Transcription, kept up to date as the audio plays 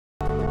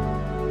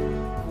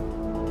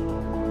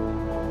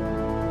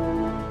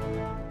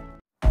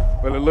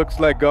Well, it looks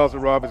like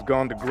Gazarov has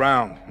gone to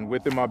ground, and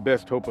with him our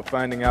best hope of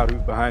finding out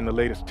who's behind the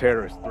latest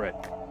terrorist threat.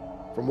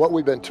 From what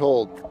we've been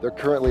told, they're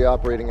currently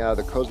operating out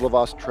of the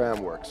Kozlovos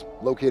Tram Works,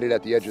 located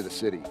at the edge of the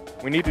city.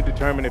 We need to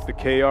determine if the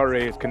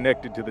KRA is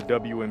connected to the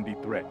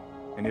WMD threat,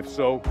 and if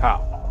so, how.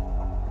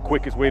 The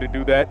quickest way to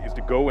do that is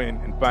to go in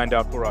and find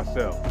out for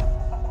ourselves.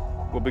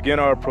 We'll begin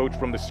our approach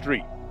from the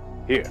street,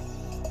 here.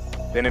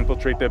 Then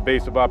infiltrate their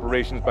base of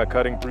operations by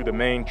cutting through the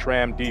main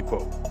tram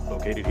depot,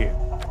 located here.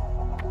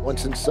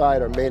 Once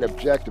inside, our main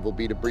objective will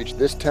be to breach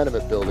this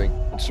tenement building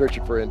and search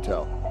it for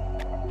intel.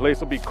 The place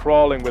will be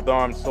crawling with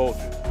armed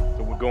soldiers,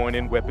 so we're going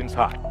in weapons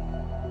hot.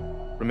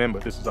 Remember,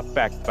 this is a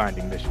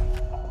fact-finding mission,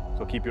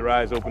 so keep your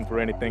eyes open for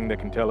anything that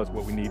can tell us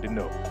what we need to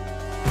know.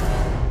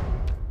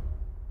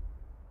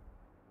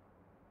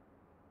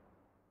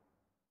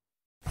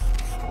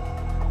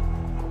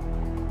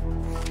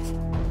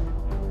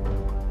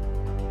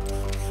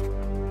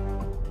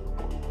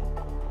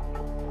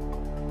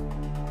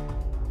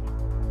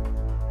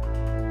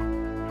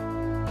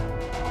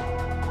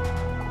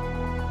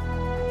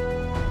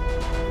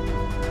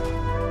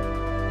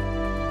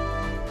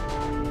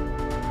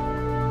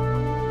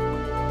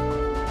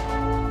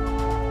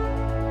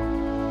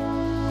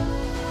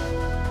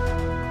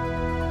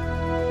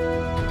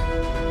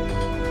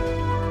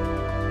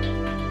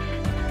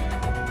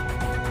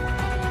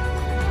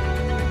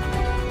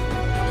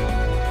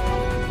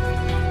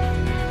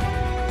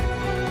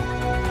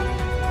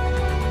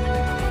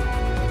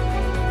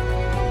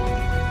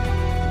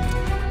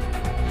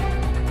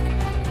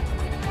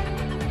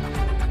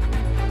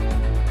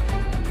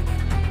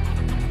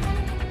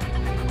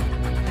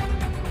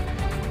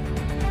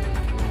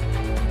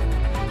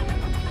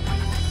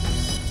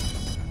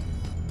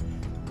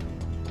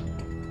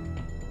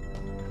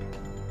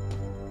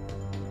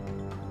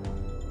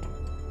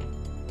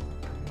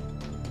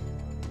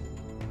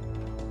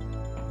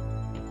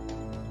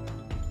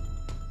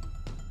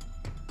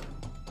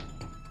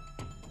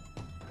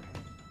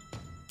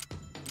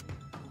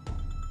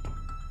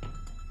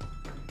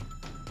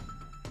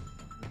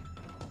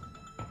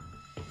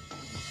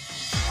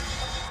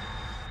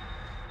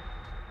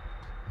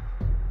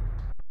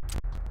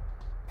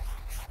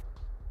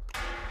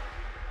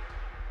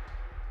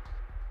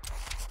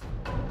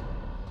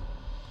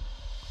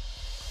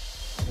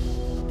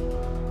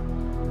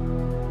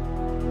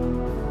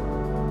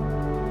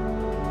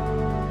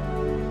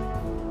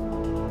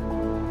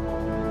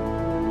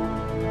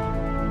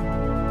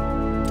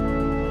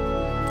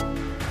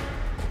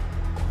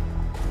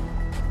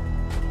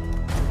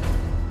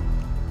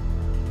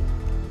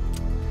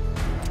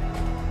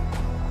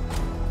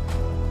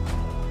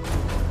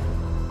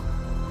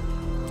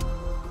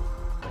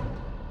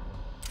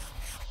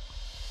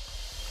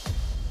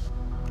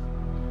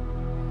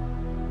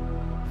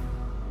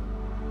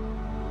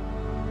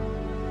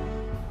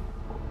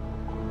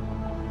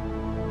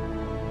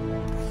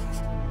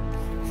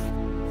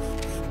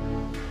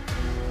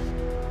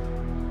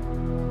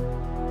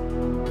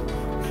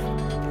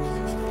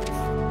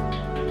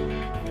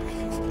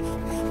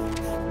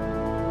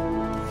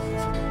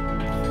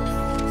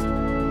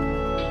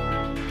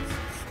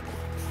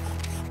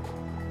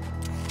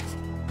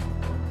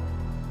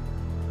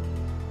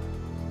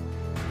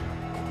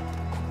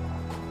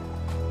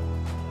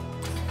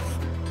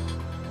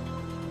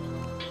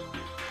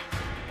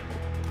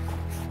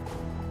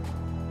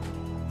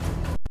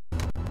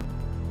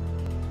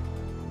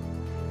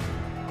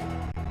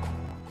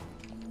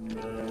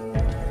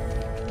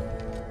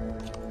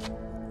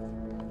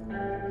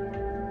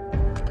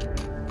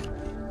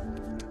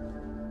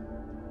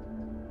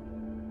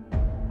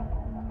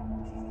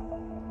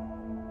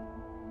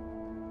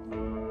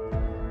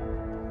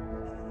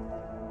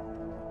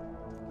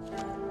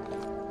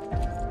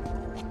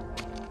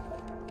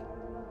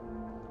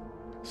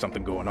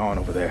 Something going on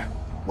over there.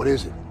 What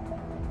is it?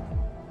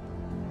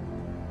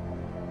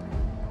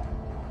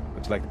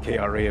 Looks like the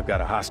KRA have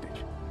got a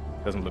hostage.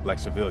 Doesn't look like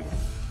civilians.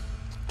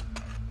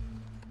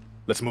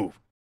 Let's move.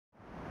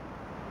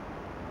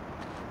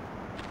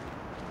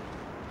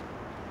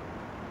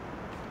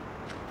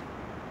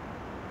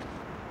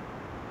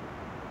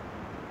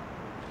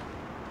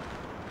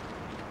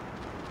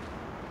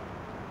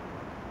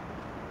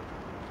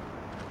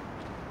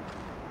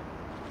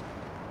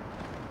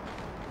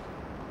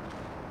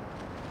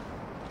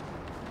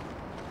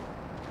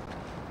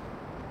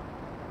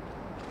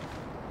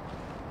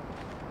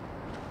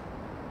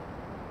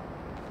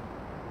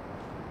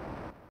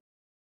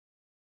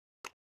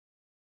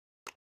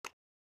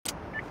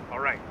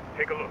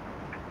 Take a look.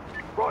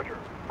 Roger.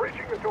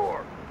 Breaching the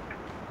door.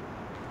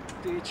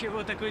 Ты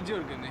чего такой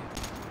дерганый?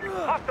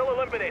 Hostile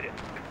eliminated.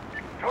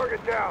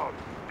 Target down.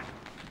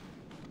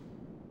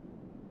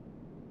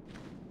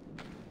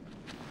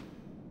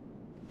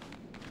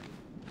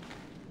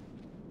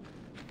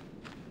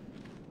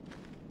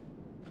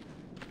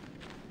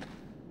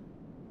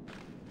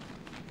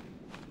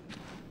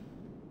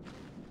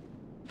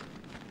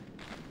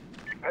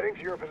 Heading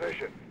to your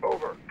position.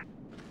 Over.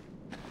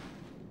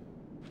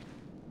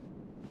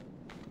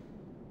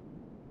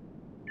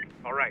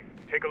 All right,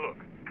 take a look.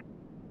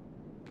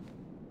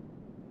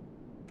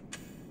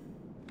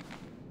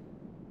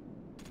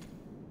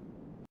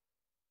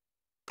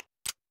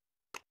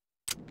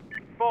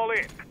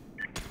 in.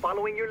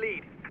 Following your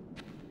lead.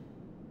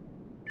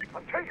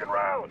 I'm taking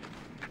rounds.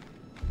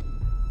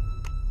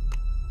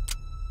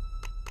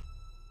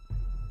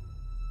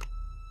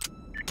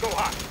 Go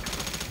hot.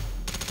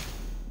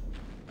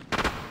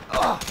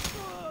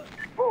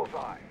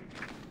 Bullseye.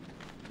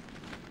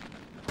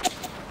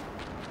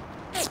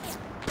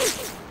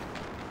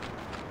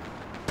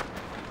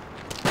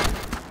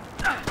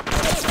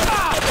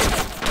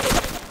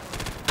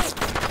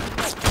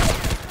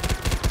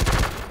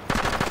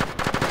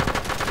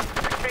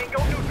 Tango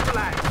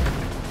neutralized.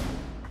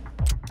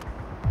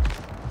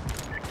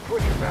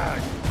 Switching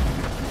back.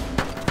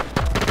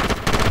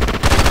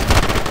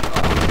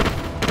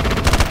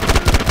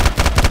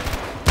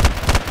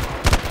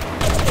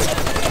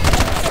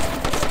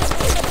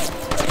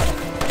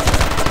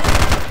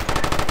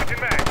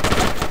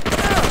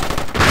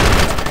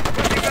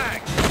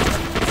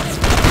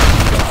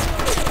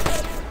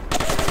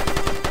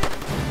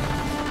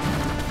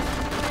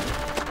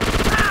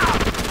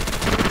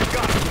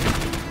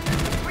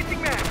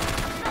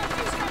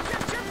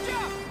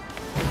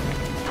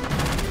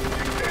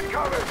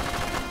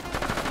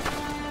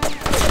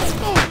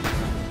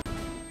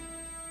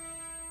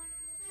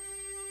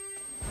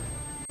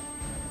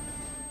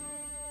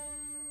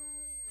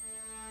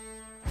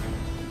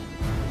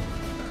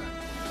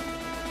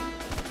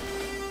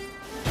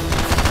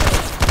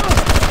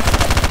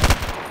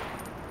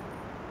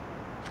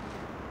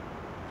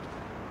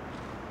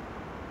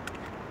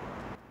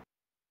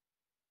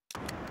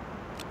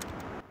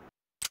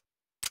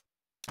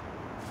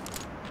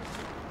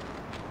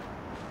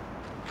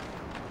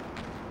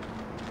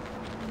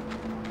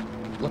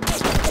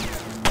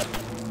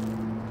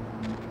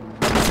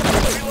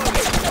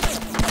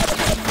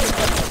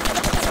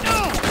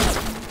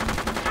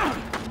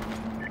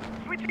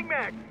 Switching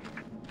mag.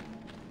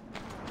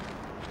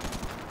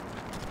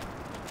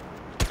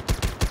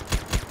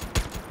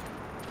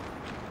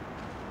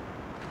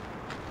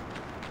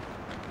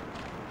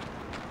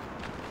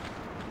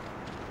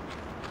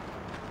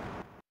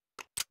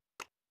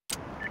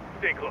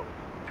 Stay close.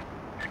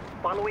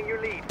 Following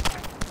your lead.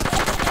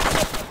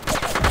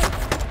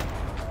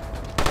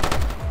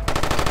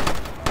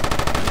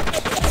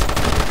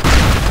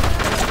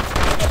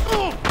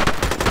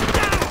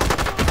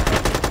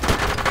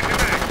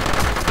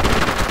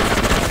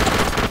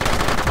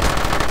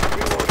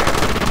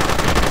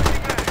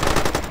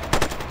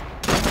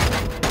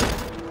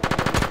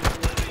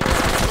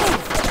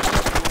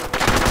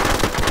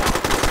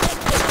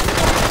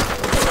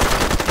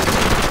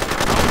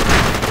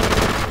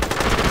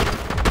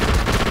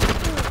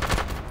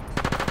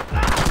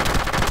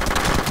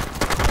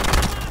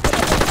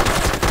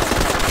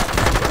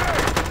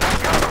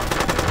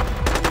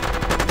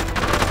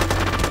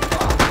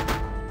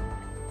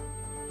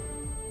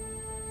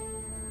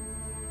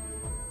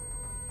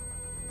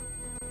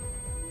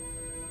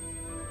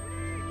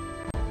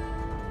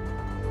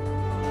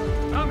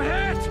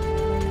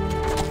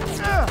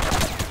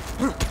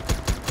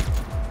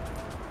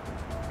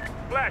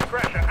 Blast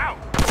pressure out!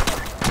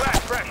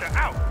 Blast pressure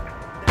out!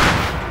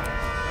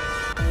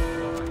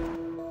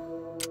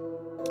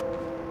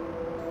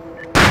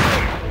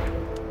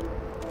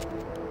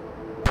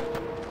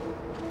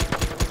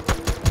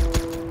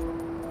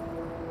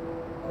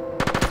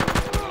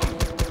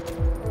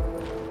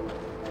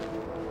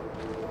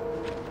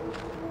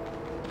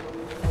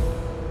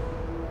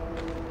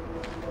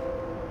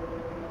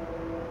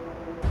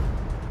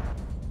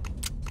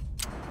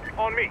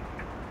 On me.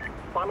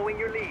 Following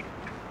your lead.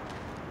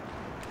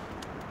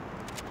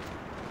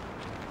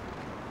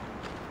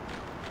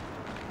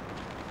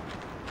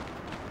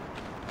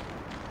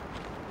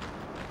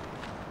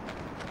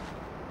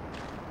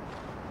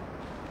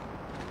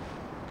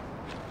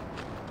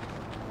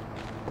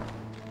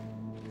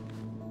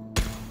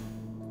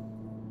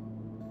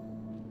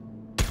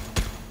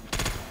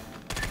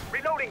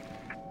 Reloading.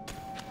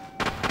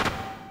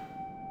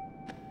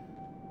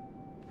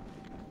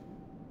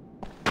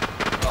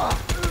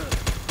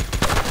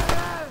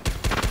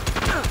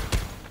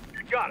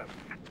 Got him.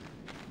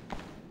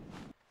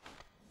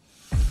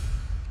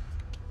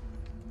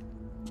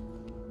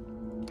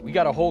 We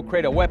got a whole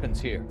crate of weapons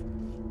here.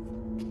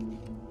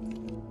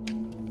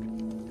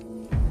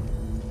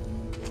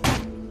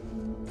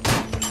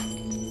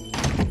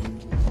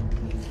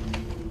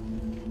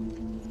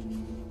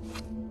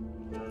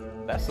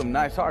 That's some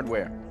nice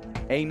hardware.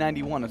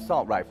 A91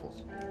 assault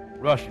rifles.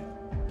 Russian.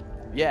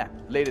 Yeah,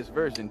 latest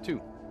version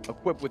too.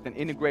 Equipped with an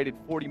integrated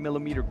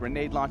 40mm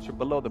grenade launcher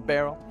below the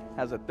barrel,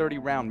 has a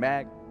 30-round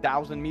mag,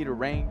 1,000-meter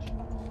range.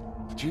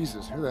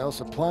 Jesus, who the hell's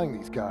supplying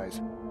these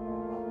guys?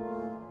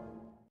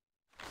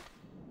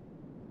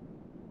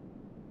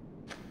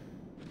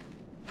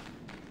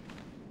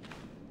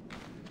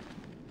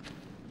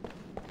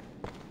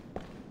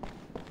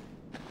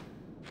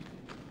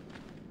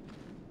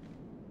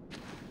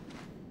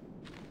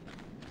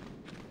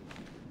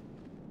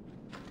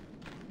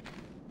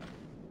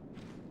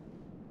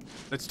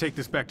 Let's take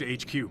this back to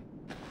HQ.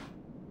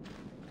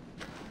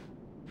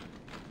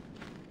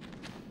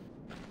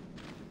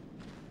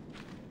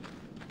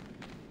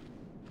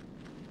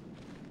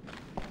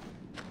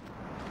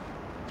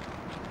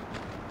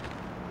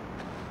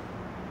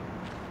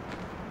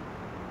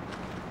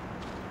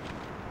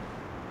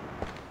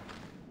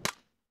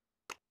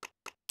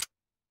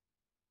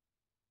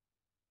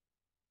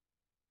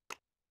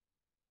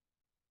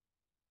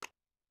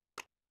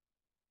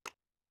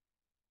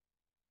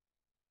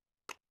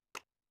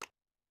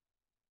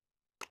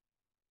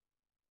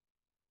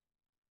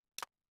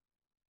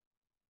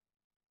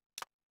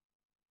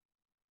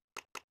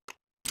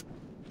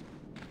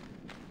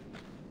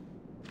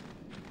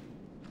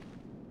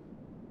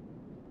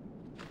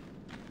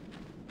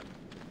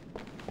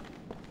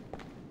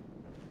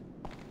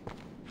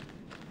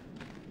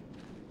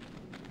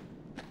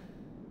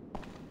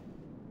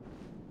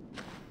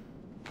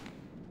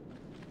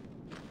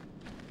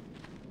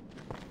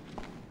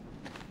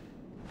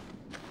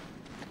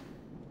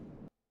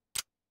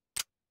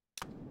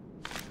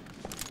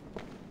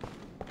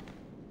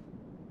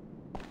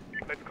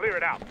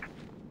 out.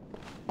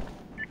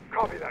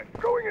 Copy that.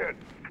 Going in.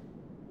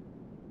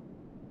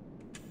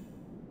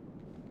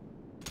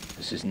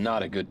 This is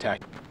not a good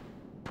tactic.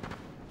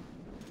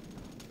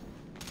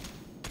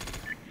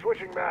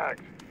 Switching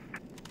mags.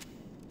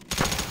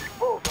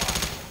 Bullseye.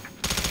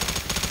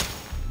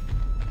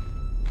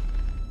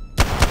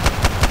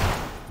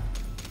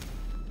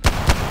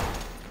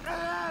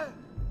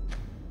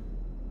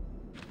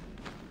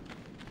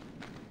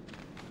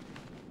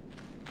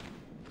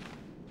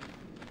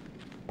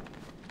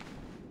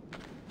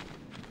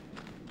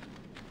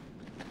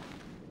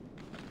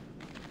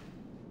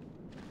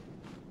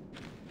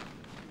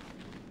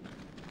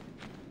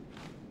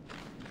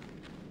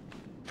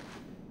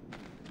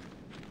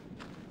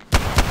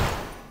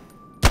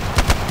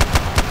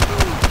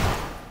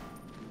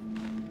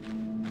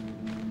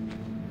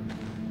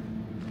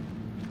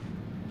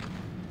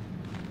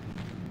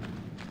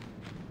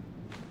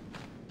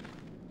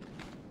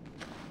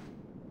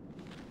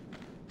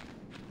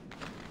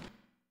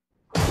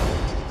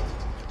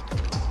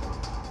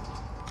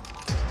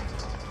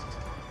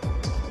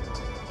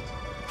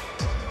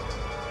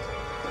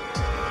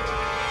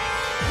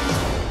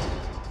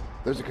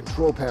 There's a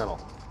control panel.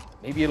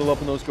 Maybe it'll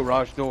open those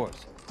garage doors.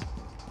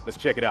 Let's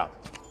check it out.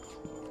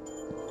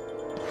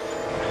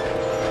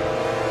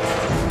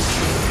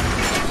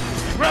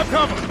 Grab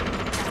cover!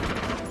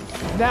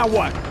 Now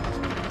what?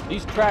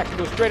 These tracks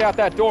go straight out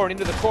that door and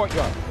into the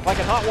courtyard. If I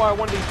can hotwire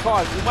one of these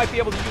cars, we might be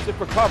able to use it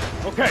for cover.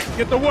 Okay,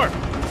 get to work!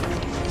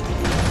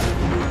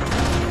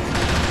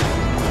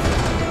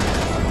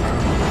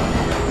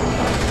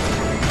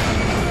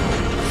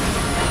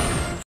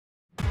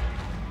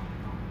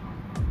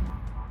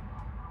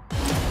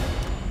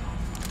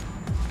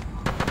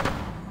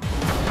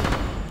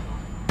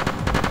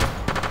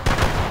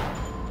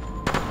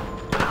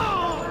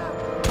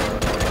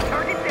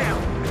 Target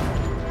down.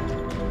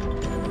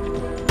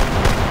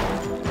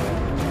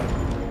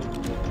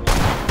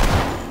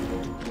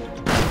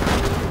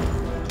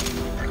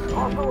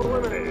 Hostile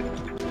eliminated.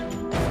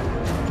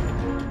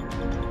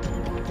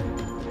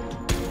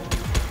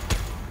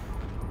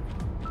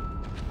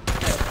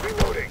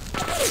 Reloading.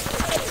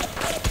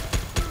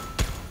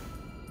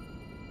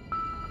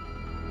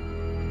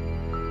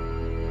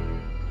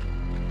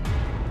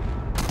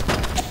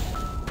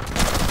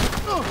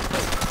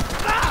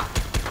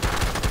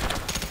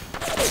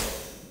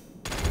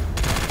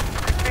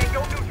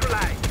 Tango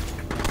neutralized.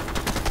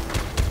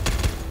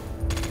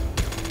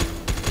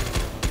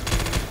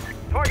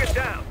 Target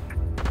down.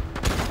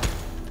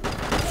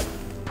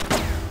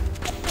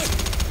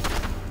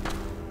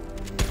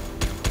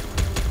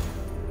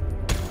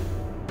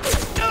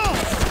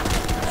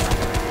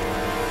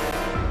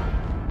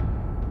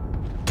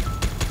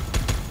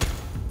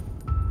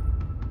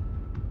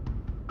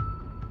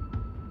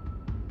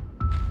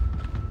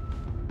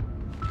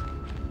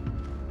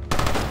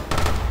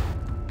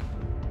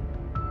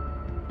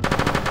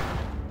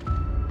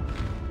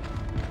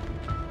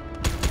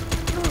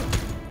 Let's move.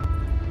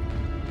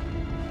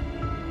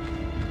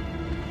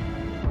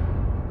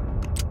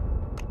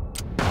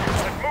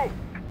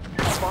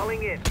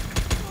 Falling in.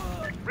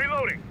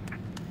 Reloading.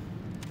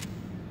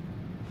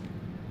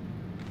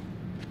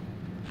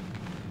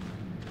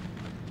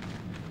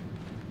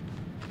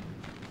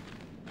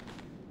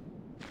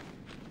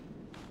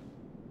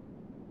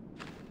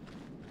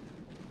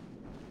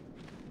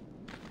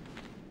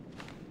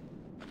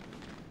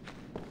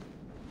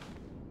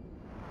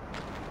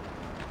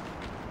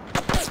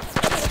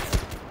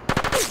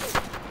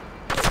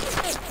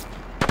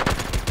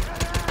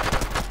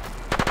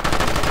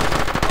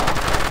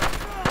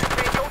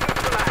 Tango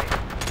neutralized.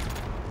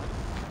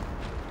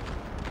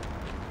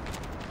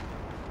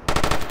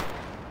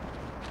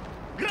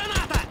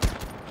 Граната!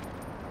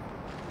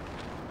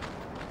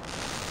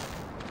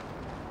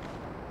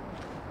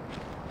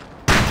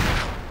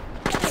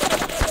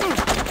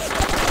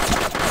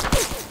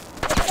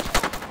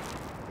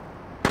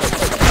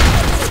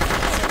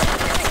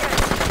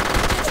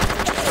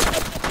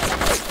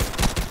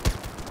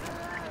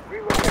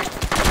 Reloading.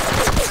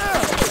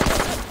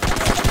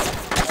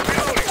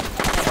 Reloading.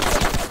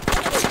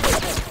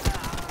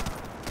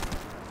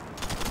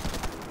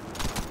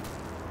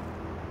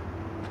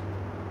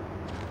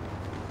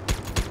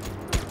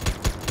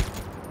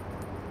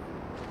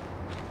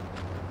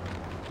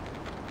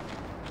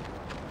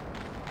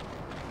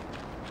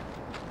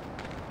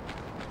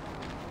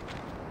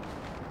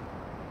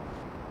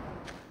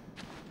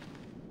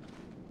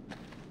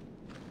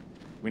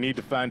 We need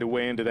to find a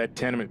way into that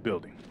tenement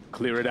building.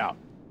 Clear it out.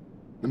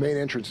 The main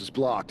entrance is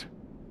blocked.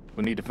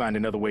 We'll need to find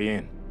another way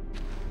in.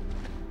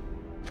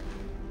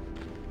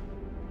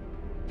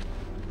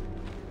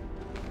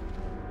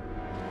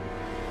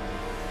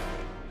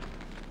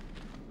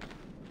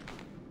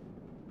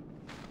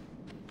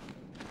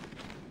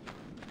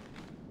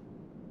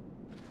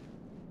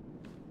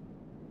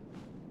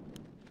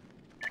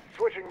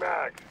 Switching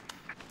mags.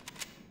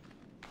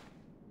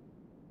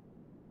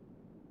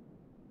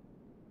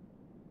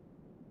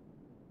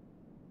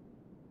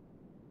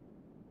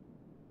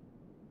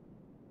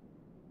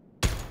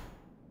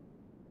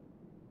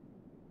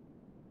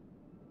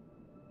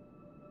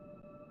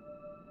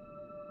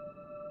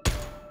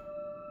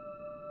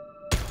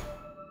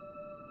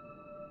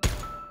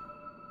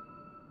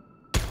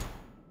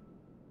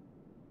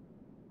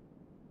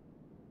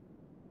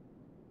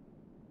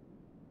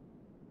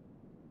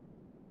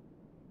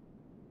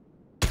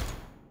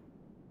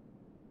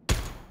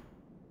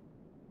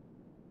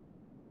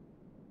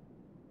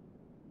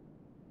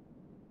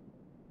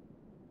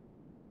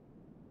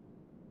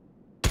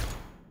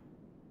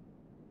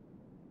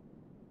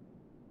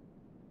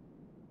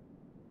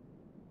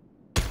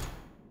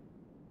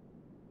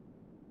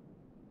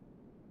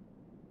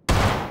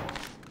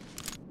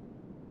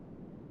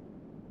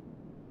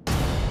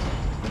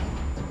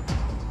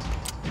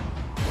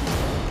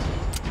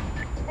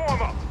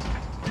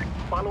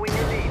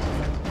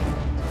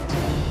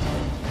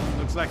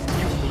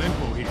 valuable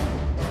info here.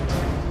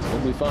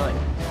 What'd we find?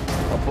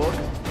 A book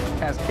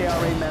has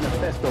KRA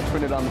manifesto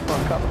printed on the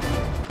front cover.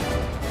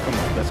 Come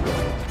on, let's go.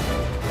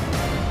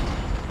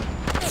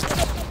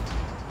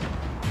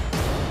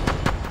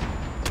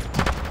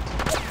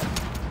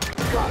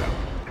 Got him.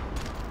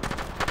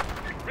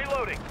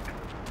 Reloading.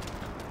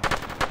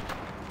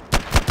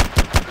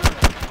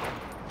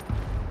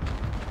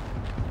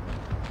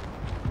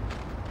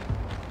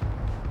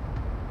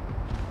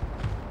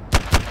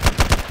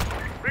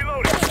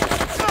 Reloading.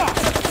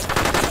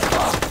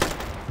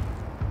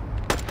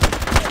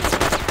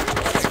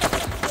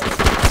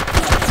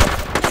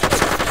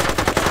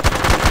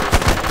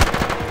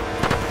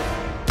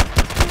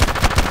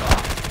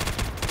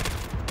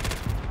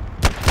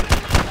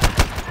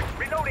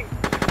 Reloading.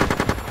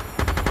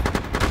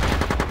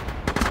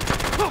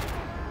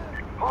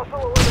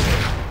 Hostile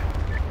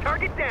eliminated.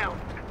 Target down.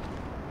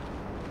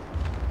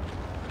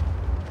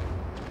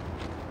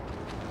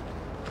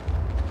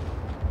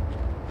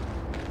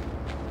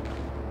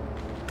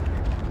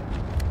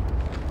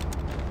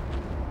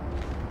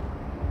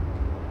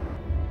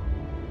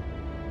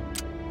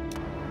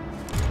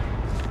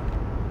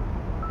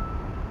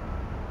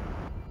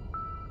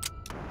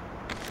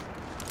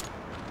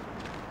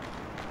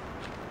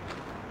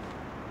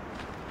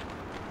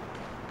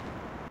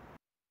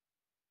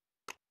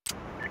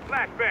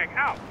 Flashbang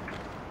out.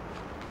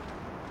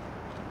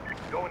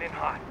 Going in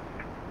hot.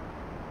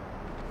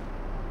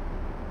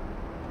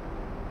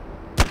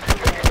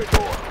 Taking the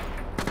door.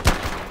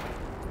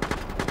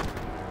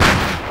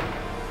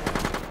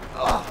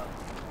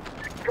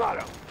 Got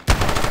him.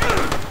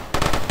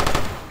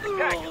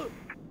 Tag him.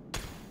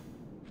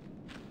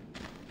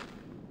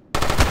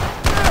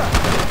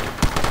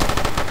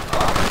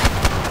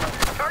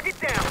 Target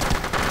down.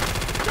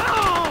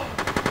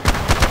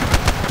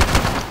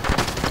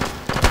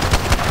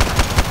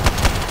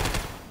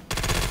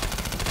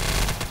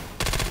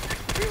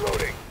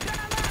 Reloading.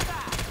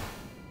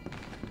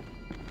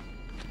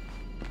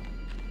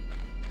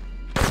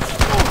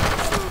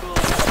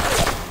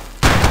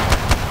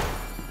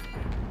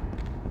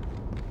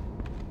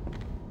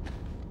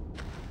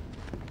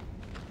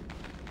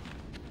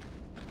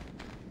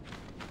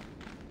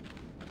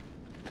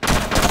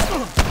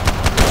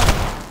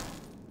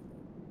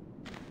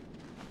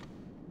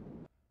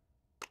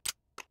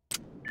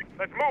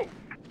 Let's move.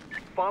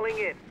 Falling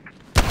in.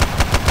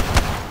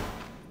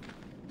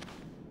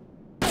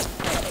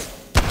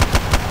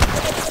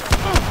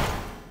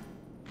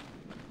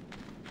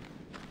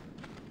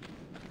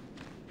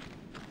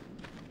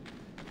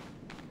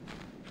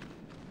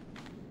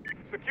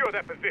 Secure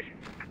that position.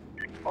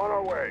 On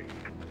our way.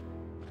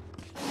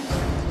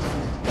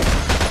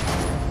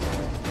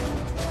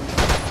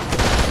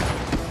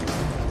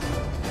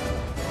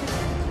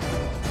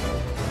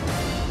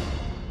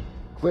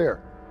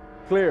 Clear.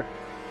 Clear.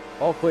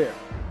 All clear.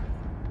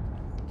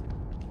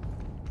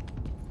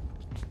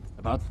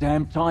 About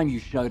damn time you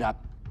showed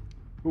up.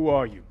 Who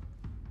are you?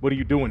 What are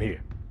you doing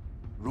here?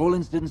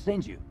 Rollins didn't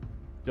send you.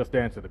 Just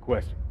answer the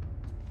question.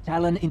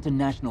 Talon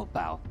International,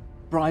 pal.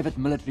 Private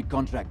military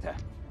contractor.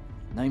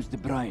 Name's De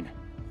Bruin.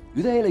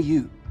 Who the hell are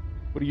you?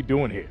 What are you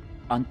doing here?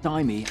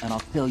 Untie me and I'll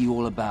tell you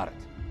all about it.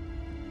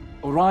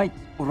 All right,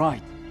 all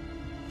right.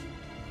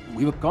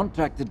 We were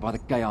contracted by the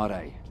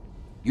KRA.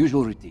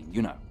 Usual routine,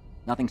 you know.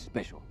 Nothing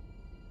special.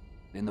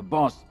 Then the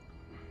boss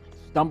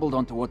stumbled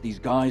onto what these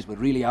guys were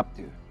really up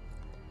to.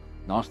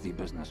 Nasty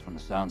business from the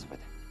sounds of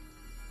it.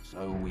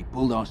 So we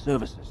pulled our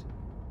services.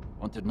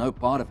 Wanted no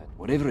part of it,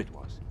 whatever it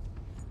was.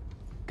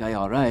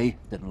 KRA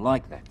didn't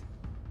like that.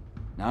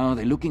 Now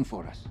they're looking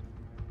for us.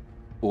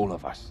 All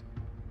of us.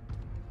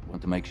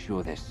 Want to make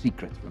sure their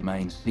secret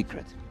remains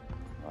secret.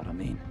 Know what I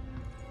mean?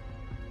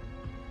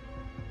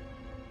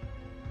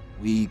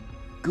 We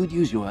could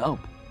use your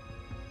help.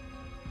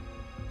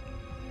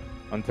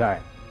 Untie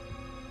him.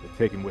 We'll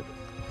take him with us.